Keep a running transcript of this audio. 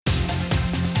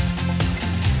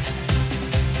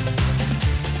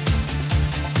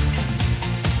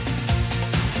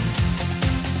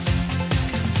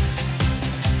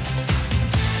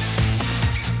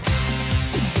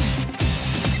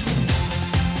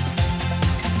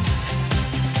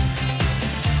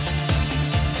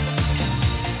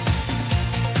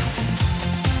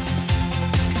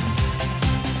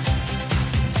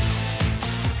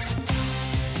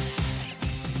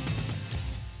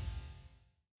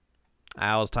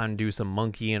Now it's time to do some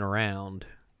monkeying around.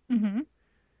 Mm-hmm.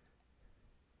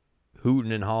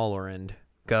 Hooting and hollering.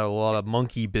 Got a lot of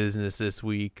monkey business this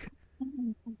week,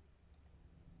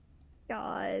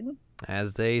 God.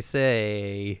 as they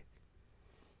say.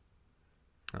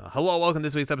 Hello, welcome to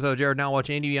this week's episode of Jared Now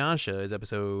Watching Inuyasha. It's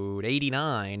episode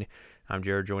 89. I'm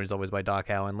Jared, joined as always by Doc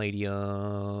Howe and Lady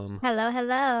Hello,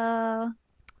 hello.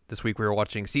 This week we were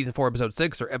watching Season 4, Episode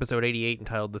 6, or Episode 88,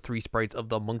 entitled The Three Sprites of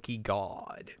the Monkey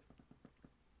God.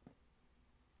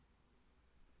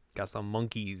 Got some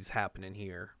monkeys happening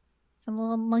here. Some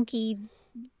little monkey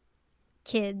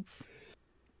kids.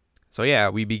 So yeah,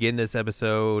 we begin this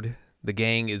episode. The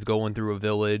gang is going through a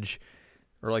village,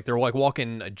 or like they're like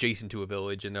walking adjacent to a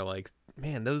village, and they're like,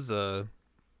 "Man, those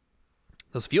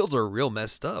fields are real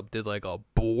messed up. Did like a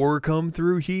boar come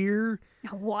through here?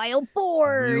 Wild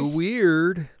boars. Real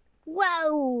weird."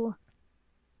 Whoa.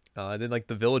 And then like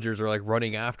the villagers are like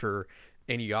running after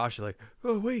Inuyasha, like,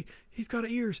 "Oh wait, he's got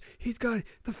ears. He's got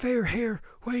the fair hair.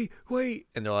 Wait."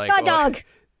 And they're like, God, dog.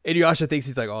 Inuyasha thinks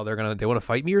he's like, "Oh, they want to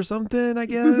fight me or something, I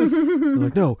guess." They're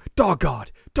like, "No, dog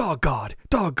god, dog god,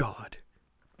 dog god."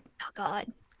 Oh, God.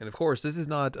 And of course, this is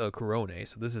not a Kurone,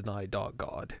 so this is not a dog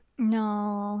god.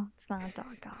 No, it's not a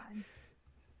dog god.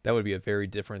 That would be a very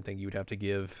different thing you would have to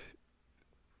give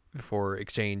for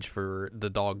exchange for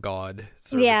the dog god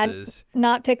services. Yeah,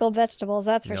 not pickled vegetables,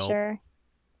 that's for Nope. sure.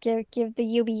 Give the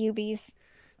Yubies.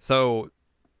 So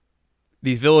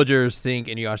these villagers think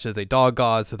Inuyasha is a dog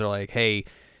god, so they're like, "Hey,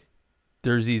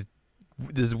 there's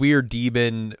this weird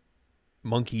demon,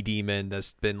 monkey demon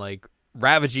that's been like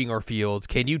ravaging our fields.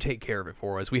 Can you take care of it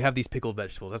for us? We have these pickled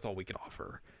vegetables. That's all we can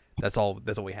offer. That's all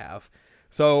we have."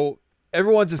 So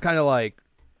everyone's just kind of like,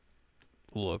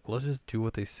 "Look, let's just do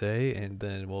what they say, and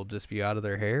then we'll just be out of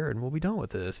their hair, and we'll be done with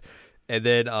this." And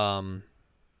then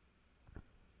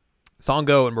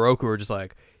Sango and Moroku are just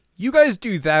like, "You guys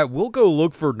do that. We'll go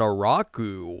look for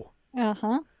Naraku."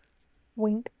 Uh-huh.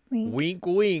 Wink, wink. Wink,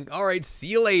 wink. All right, see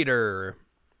you later.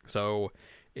 So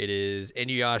it is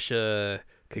Inuyasha,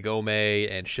 Kagome,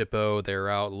 and Shippo. They're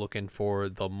out looking for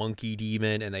the monkey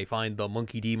demon, and they find the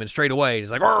monkey demon straight away.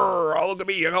 He's like, "Oh, look at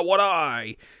me. I got one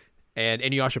eye." And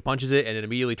Inuyasha punches it, and it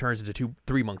immediately turns into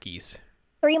three monkeys.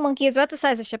 3 monkeys about the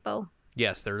size of Shippo.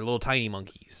 Yes, they're little tiny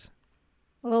monkeys.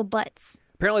 Little butts.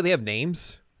 Apparently, they have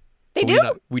names. They but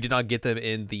do? We did not get them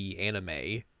in the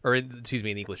anime, or in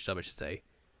the English dub, I should say.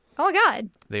 Oh, my God.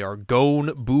 They are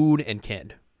Gon, Boon, and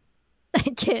Ken.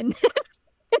 Ken.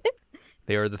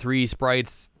 They are the three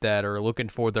sprites that are looking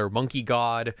for their monkey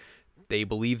god. They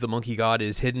believe the monkey god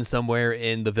is hidden somewhere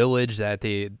in the village that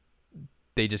they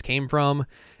just came from,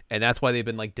 and that's why they've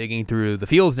been like digging through the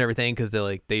fields and everything, because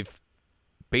they've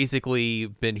basically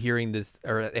been hearing this,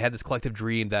 or they had this collective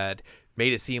dream that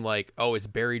made it seem like, oh, it's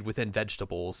buried within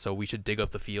vegetables, so we should dig up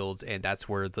the fields, and that's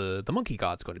where the monkey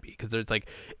god's going to be, because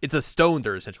it's a stone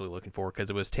they're essentially looking for, because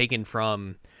it was taken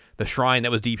from the shrine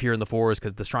that was deep here in the forest,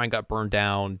 because the shrine got burned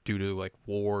down due to like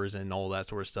wars and all that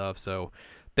sort of stuff. So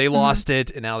they lost it,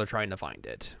 and now they're trying to find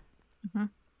it.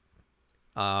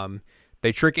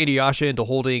 They trick Inuyasha into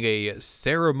holding a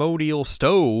ceremonial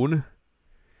stone,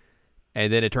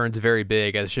 and then it turns very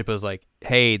big as Shippo's like,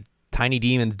 "Hey, tiny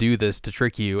demons do this to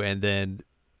trick you," and then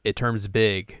it turns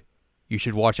big. You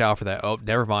should watch out for that. Oh,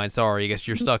 never mind. Sorry, I guess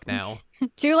you're stuck now.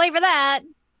 Too late for that.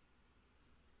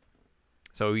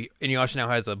 So Inuyasha now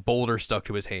has a boulder stuck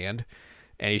to his hand,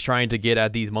 and he's trying to get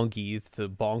at these monkeys to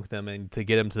bonk them and to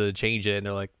get them to change it. And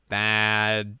they're like,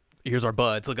 "Nah, here's our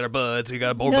butts. Look at our butts. We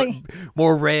got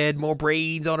more red, more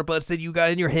brains on our butts than you got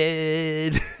in your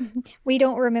head." We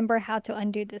don't remember how to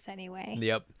undo this anyway.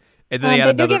 Yep. And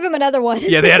then they do give him another one.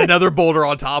 Yeah, they had another boulder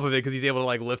on top of it because he's able to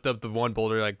like lift up the one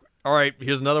boulder. Like, "All right,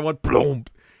 here's another one." Boom.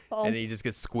 And then he just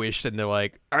gets squished, and they're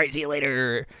like, "All right, see you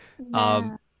later."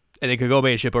 Nah. And then Kagome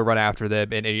and Shippo run after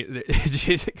them, and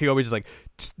Kagome's just like,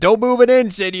 "Just don't move an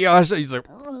inch, Inuyasha." He's like,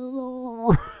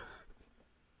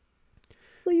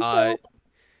 Please help.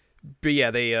 but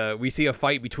yeah, we see a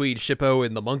fight between Shippo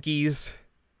and the monkeys.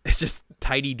 It's just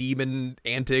tiny demon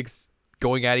antics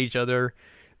going at each other.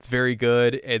 It's very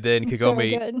good. And then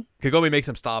Kagome makes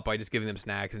them stop by just giving them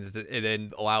snacks, and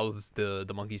then allows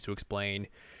the monkeys to explain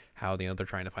how they're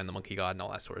trying to find the monkey god and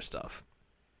all that sort of stuff.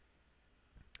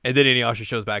 And then Inuyasha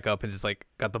shows back up and just like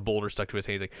got the boulder stuck to his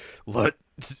hand. He's like,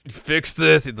 "Let's fix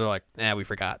this." And they're like, we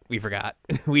forgot. We forgot.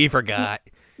 We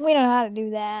don't know how to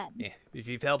do that. Yeah. If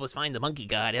you help us find the monkey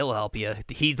god, he'll help you.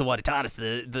 He's the one who taught us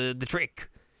the trick.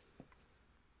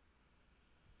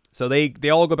 So they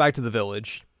all go back to the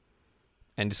village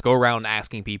and just go around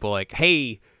asking people like,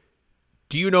 "Hey,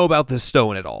 do you know about this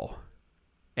stone at all?"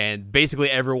 And basically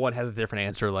everyone has a different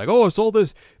answer. Like, oh, I saw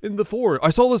this in the forest. I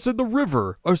saw this in the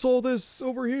river. I saw this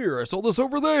over here. I saw this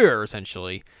over there,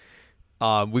 essentially.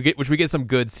 We get some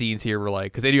good scenes here where,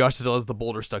 like, because Inuyasha still has the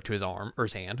boulder stuck to his arm or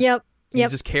his hand. Yep. He's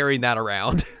just carrying that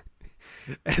around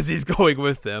as he's going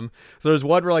with them. So there's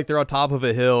one where, like, they're on top of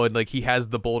a hill and, like, he has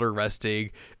the boulder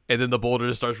resting, and then the boulder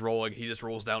just starts rolling. He just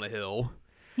rolls down a hill.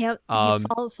 Yep.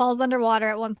 He falls underwater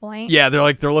at one point. Yeah,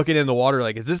 they're looking in the water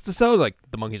like, is this the stone? Like,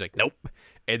 the monkey's like, nope.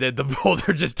 And then the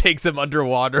boulder just takes him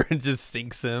underwater and just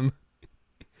sinks him.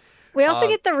 We also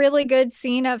get the really good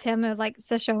scene of him with, like,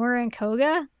 Sesshomaru and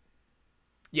Koga.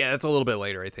 Yeah, that's a little bit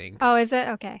later, I think. Oh, is it?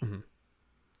 Okay. Mm-hmm.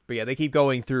 But yeah, they keep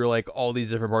going through, like, all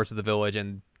these different parts of the village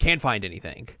and can't find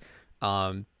anything.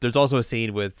 There's also a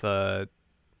scene with Songo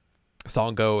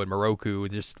and Moroku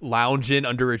just lounging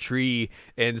under a tree,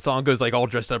 and Songo's, like, all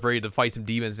dressed up ready to fight some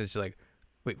demons, and she's like,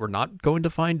 wait, we're not going to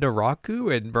find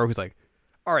Naraku? And Moroku's like,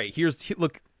 all right,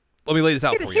 look, let me lay this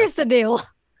out for you. Here's the deal.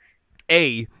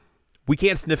 A, we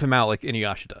can't sniff him out like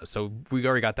Inuyasha does, so we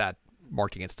already got that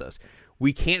marked against us.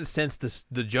 We can't sense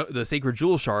the sacred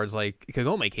jewel shards like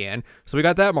Kagome can, so we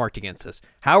got that marked against us.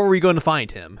 How are we going to find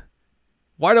him?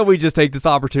 Why don't we just take this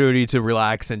opportunity to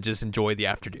relax and just enjoy the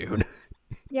afternoon?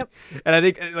 Yep. And I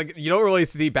think, like, you don't really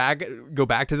go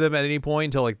back to them at any point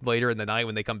until, like, later in the night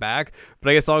when they come back.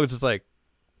 But I guess Song was just like,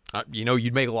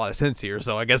 you'd make a lot of sense here,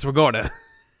 so I guess we're going to.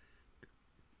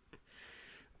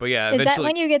 But yeah, eventually... Is that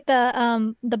when you get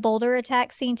the boulder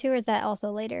attack scene too, or is that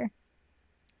also later?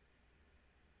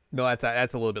 No,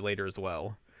 that's a little bit later as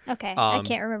well. Okay, I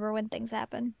can't remember when things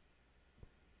happen.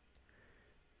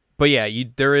 But yeah,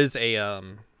 there was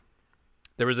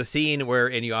a scene where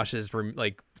Inuyasha is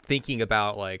like thinking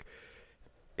about, like,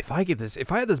 if I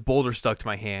had this boulder stuck to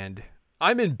my hand,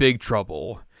 I'm in big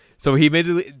trouble. So he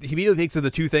immediately thinks of the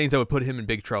two things that would put him in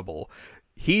big trouble.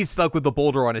 He's stuck with the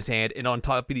boulder on his hand, and on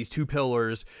top of these two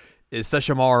pillars is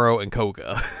Sesshomaru and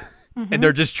Koga. Mm-hmm. And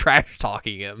they're just trash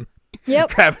talking him.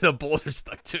 Yep. For having a boulder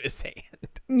stuck to his hand.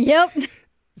 Yep.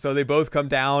 So they both come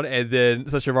down, and then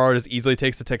Sesshomaru just easily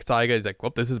takes the Tetsaiga. He's like,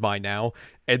 well, this is mine now.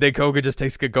 And then Koga just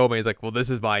takes Kagome. He's like, well, this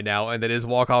is mine now. And then just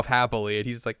walk off happily. And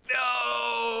he's like,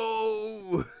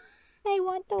 no! I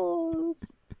want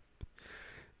those.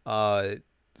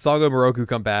 Songo and Moroku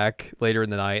come back later in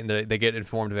the night, and they get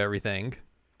informed of everything.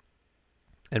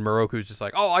 And Moroku's just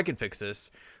like, oh, I can fix this.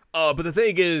 But the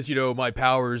thing is, my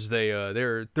powers,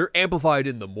 they're amplified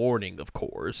in the morning, of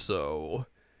course, so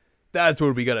that's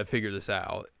when we gotta figure this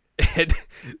out. And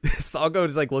Songo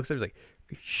just, like, looks at him, he's like,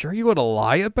 are you sure you want to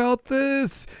lie about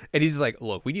this? And he's just like,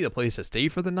 look, we need a place to stay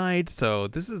for the night, so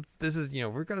this is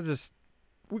we gotta just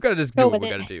do what we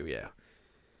gotta do, yeah.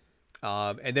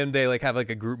 And then they, like, have, like,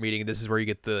 a group meeting, and this is where you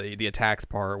get the attacks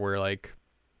part, where, like,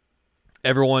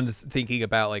 everyone's thinking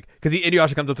about, like, because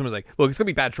Inuyasha comes up to him and is like, look, it's gonna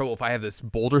be bad trouble if I have this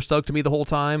boulder stuck to me the whole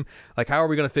time. Like, how are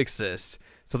we gonna fix this?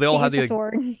 So they all have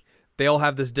they all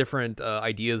have this different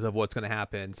ideas of what's gonna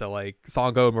happen. So, like,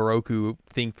 Songo and Moroku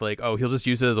think, like, oh, he'll just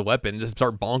use it as a weapon and just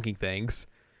start bonking things.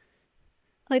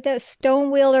 Like that stone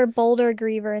wielder boulder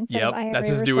griever instead of Iron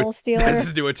River Soul Stealer. That's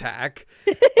his new attack.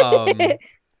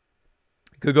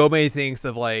 Kagome thinks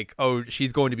of, like, oh,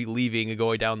 she's going to be leaving and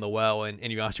going down the well, and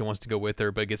Inuyasha wants to go with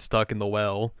her, but gets stuck in the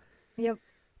well. Yep.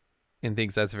 And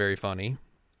thinks that's very funny.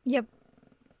 Yep.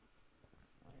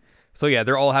 So yeah,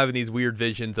 they're all having these weird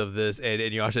visions of this, and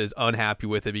Inuyasha is unhappy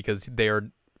with it because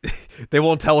they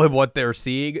won't tell him what they're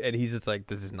seeing, and he's just like,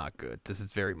 this is not good. This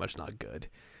is very much not good.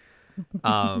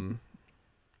 The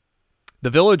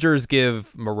villagers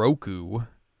give Moroku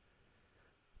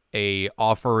a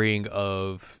offering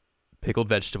of pickled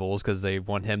vegetables because they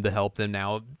want him to help them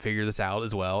now figure this out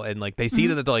as well. And, like, they see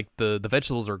that, like, the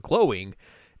vegetables are glowing,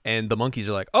 and the monkeys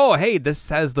are like, oh, hey, this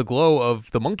has the glow of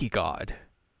the monkey god.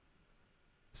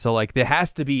 So, like, it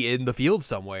has to be in the field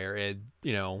somewhere. And,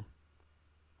 and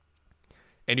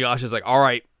Yasha's like, all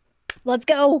right. Let's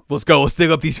go. Let's dig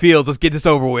up these fields. Let's get this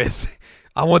over with.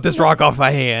 I want this rock off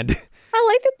my hand. I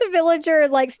like that the villager,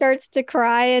 like, starts to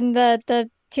cry and the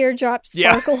teardrop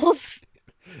sparkles.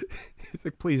 Yeah. He's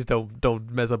like, please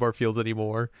don't mess up our fields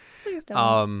anymore. Please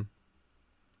don't.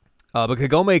 But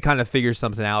Kagome kind of figures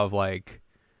something out of, like,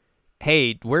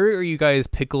 hey, where are you guys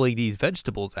pickling these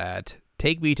vegetables at?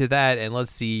 Take me to that, and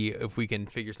let's see if we can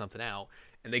figure something out.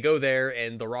 And they go there,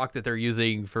 and the rock that they're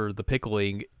using for the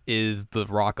pickling is the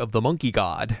rock of the monkey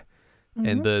god. Mm-hmm.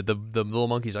 And the little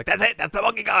monkey's like, that's it, that's the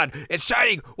monkey god. It's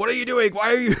shining. What are you doing?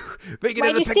 Why are you making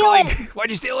it into pickling?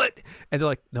 Why'd you steal it? And they're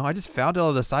like, no, I just found it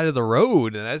on the side of the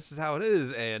road, and that's just how it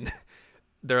is. And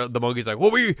the monkey's like,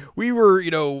 well, we were,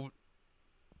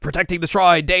 protecting the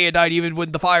shrine day and night, even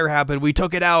when the fire happened. We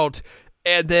took it out,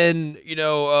 And then,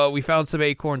 we found some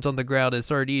acorns on the ground and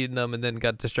started eating them and then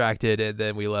got distracted and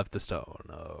then we left the stone.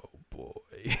 Oh,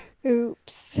 boy.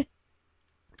 Oops.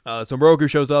 So Moroku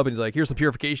shows up and he's like, here's some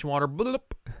purification water. Bloop.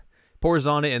 Pours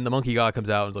on it and the monkey god comes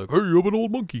out and is like, hey, I'm an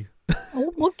old monkey.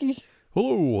 Old monkey.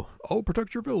 Hello, I'll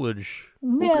protect your village.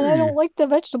 Man, okay. I don't like the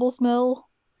vegetable smell.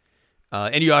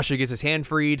 Inuyasha gets his hand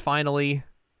freed finally.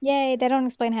 Yay, they don't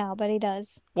explain how, but he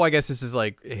does. Well, I guess this is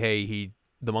like, hey,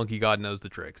 the monkey god knows the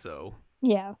trick, so.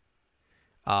 Yeah.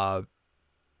 But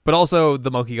also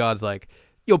the monkey god's like,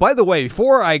 yo, by the way,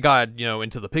 before I got,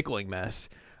 into the pickling mess,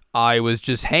 I was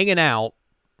just hanging out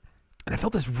and I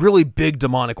felt this really big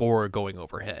demonic aura going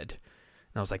overhead.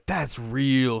 And I was like, that's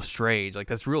real strange. Like,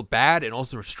 that's real bad and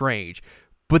also strange.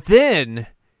 But then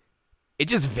it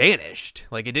just vanished.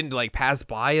 Like, it didn't, like, pass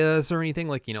by us or anything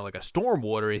like, like a storm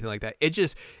would or anything like that.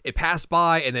 It passed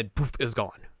by and then poof, it was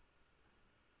gone.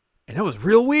 And it was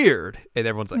real weird. And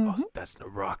everyone's like, oh, that's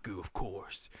Naraku, of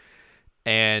course.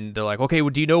 And they're like, okay, well,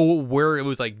 do you know where it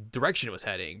was, like, direction it was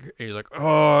heading? And he's like,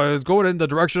 oh, it's going in the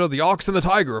direction of the ox and the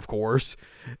tiger, of course.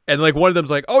 And, like, one of them's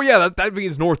like, oh, yeah, that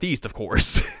means northeast, of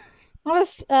course. It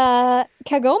was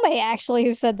Kagome, actually,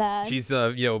 who said that. She's,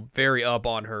 very up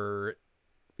on her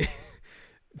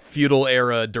feudal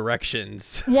era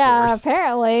directions. Yeah,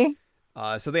 apparently.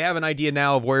 So they have an idea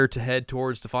now of where to head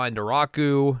towards to find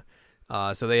Naraku.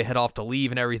 So they head off to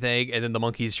leave and everything, and then the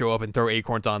monkeys show up and throw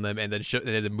acorns on them, and then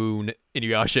and then Moon,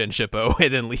 Inuyasha, and Shippo,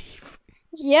 and then leave.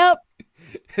 Yep.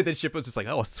 And then Shippo's just like,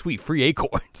 oh, sweet, free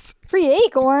acorns. Free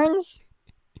acorns.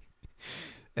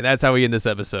 And that's how we end this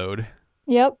episode.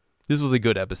 Yep. This was a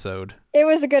good episode. It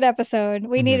was a good episode.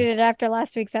 We needed it after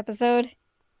last week's episode.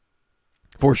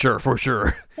 For sure.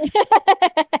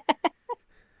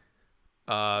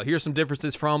 Here's some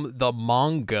differences from the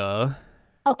manga.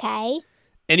 Okay.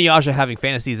 Inuyasha having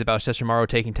fantasies about Sesshomaru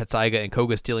taking Tetsaiga and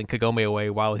Koga stealing Kagome away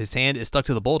while his hand is stuck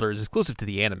to the boulder is exclusive to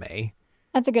the anime.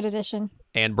 That's a good addition.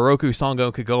 And Baroku,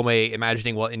 Sango, and Kagome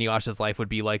imagining what Inuyasha's life would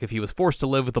be like if he was forced to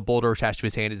live with the boulder attached to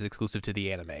his hand is exclusive to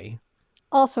the anime.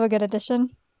 Also a good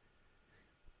addition.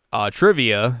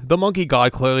 Trivia, the monkey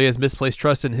god clearly has misplaced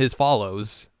trust in his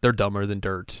follows. They're dumber than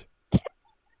dirt.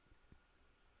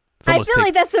 I feel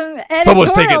like that's some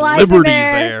someone's taking liberties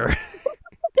there.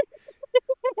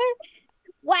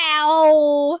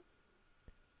 Wow.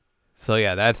 So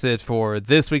yeah, that's it for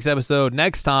this week's episode.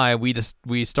 Next time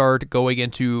we start going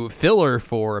into filler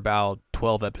for about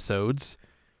 12 episodes.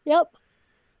 Yep.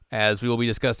 As we will be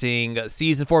discussing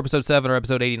season 4, episode 7, or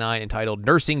episode 89, entitled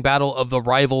 "Nursing Battle of the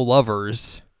Rival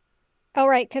Lovers." Oh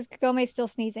right, because Kagome's still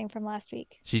sneezing from last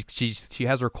week. She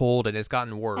has her cold and it's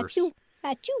gotten worse.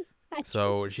 Achoo.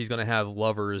 So she's gonna have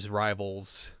lovers,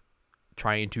 rivals,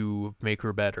 trying to make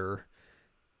her better.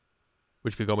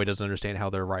 Which Kagome doesn't understand how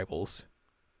they're rivals.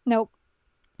 Nope.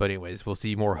 But anyways, we'll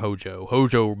see more Hojo.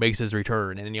 Hojo makes his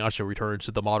return, and Inuyasha returns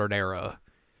to the modern era.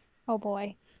 Oh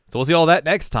boy. So we'll see all that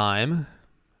next time.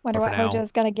 Wonder what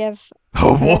Hojo's gonna give.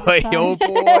 Oh boy.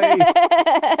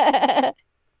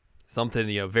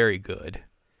 Something, very good.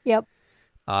 Yep.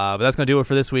 But that's going to do it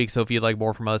for this week. So if you'd like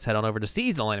more from us, head on over to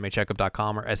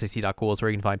seasonalanimecheckup.com or sac.cool. It's where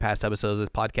you can find past episodes of this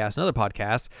podcast and other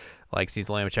podcasts like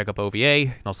Seasonal Anime Checkup OVA. You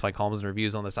can also find columns and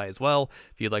reviews on the site as well.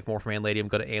 If you'd like more from Anladium,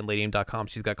 go to anladium.com.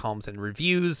 She's got columns and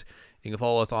reviews. You can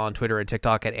follow us on Twitter and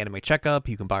TikTok at Anime Checkup.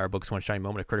 You can buy our books, One Shiny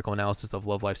Moment, a critical analysis of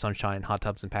Love, Life, Sunshine, and Hot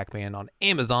Tubs and Pac-Man on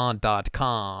Amazon.com.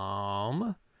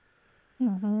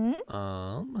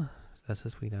 That's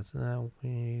this week. That's that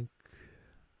week.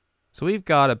 So we've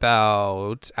got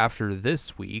about, after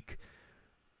this week,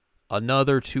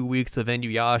 another 2 weeks of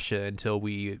Inuyasha until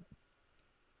we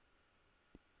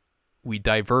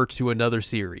divert to another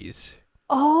series.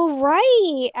 Oh,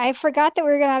 right. I forgot that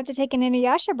we were going to have to take an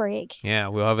Inuyasha break. Yeah,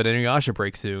 we'll have an Inuyasha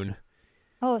break soon.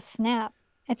 Oh, snap.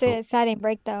 It's an exciting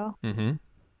break, though. Mm-hmm.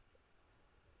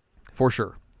 For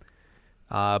sure.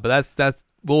 But that's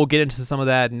we'll get into some of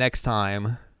that next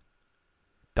time.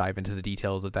 Dive into the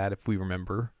details of that if we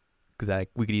remember. Because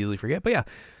we could easily forget. But yeah,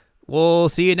 we'll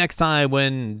see you next time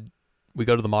when we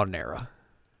go to the modern era.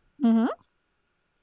 Mm-hmm.